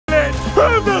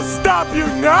Who will stop you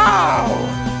now?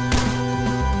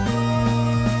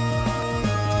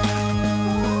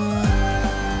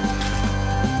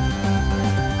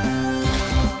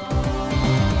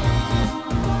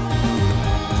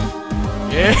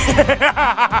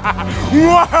 You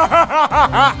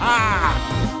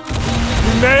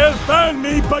may have found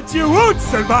me, but you won't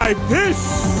survive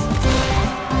this!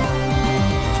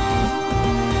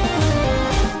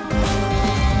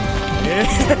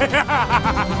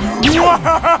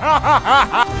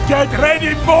 Get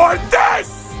ready for this!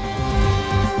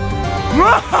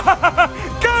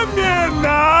 Come here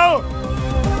now!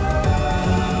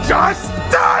 Just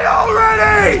die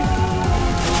already!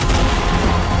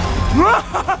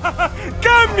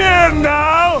 Come here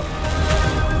now!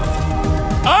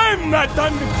 I'm not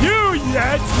done with you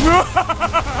yet!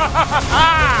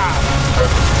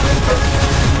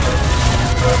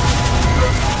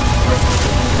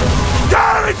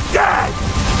 You're dead!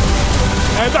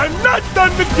 And I'm not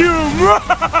done with you!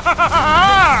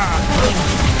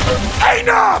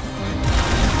 Enough!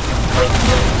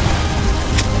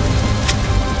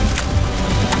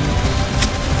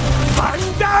 I'm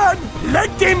done! Let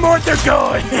the mortar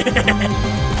go!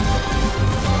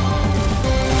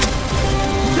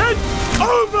 Get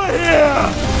over here!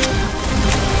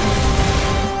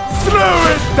 Slow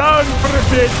it down for a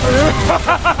bit!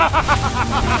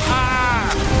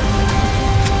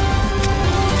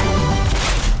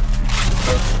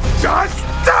 Just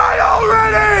die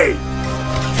already!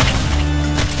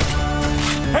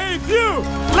 Hey, you!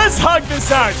 Let's hug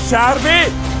this out, shall we?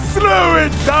 Slow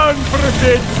it down for a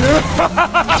bit!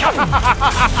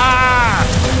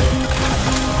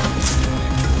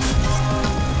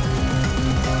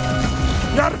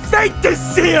 Your fate is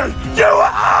sealed! You will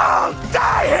all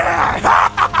die here!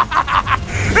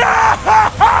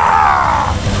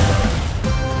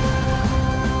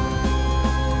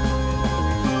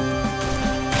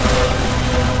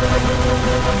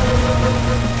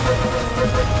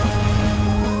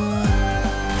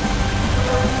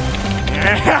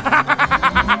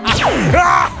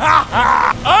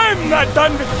 I'm not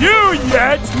done with you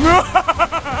yet!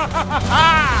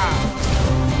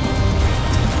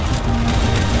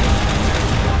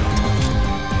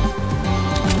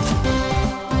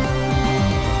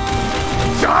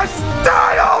 Just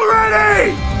die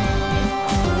already!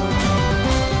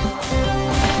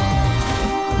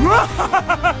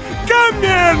 Come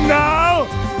here now!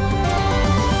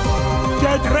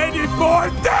 Get ready for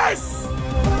this!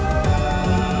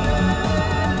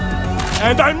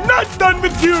 And I'm not done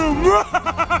with you!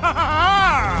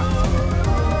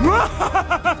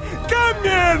 Come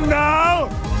here now!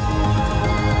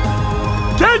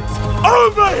 Get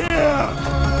over here!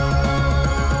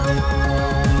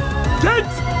 Get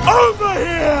over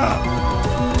here!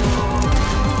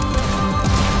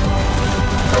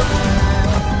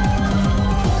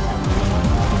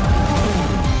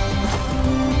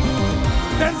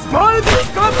 There's more that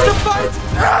comes to fight!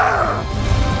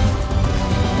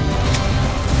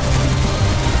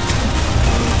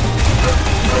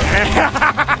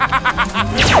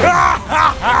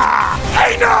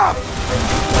 Enough!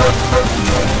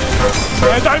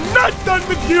 And I'm not done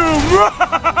with you!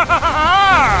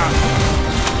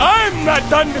 I'm not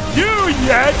done with you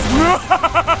yet!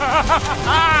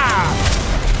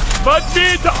 But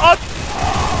be the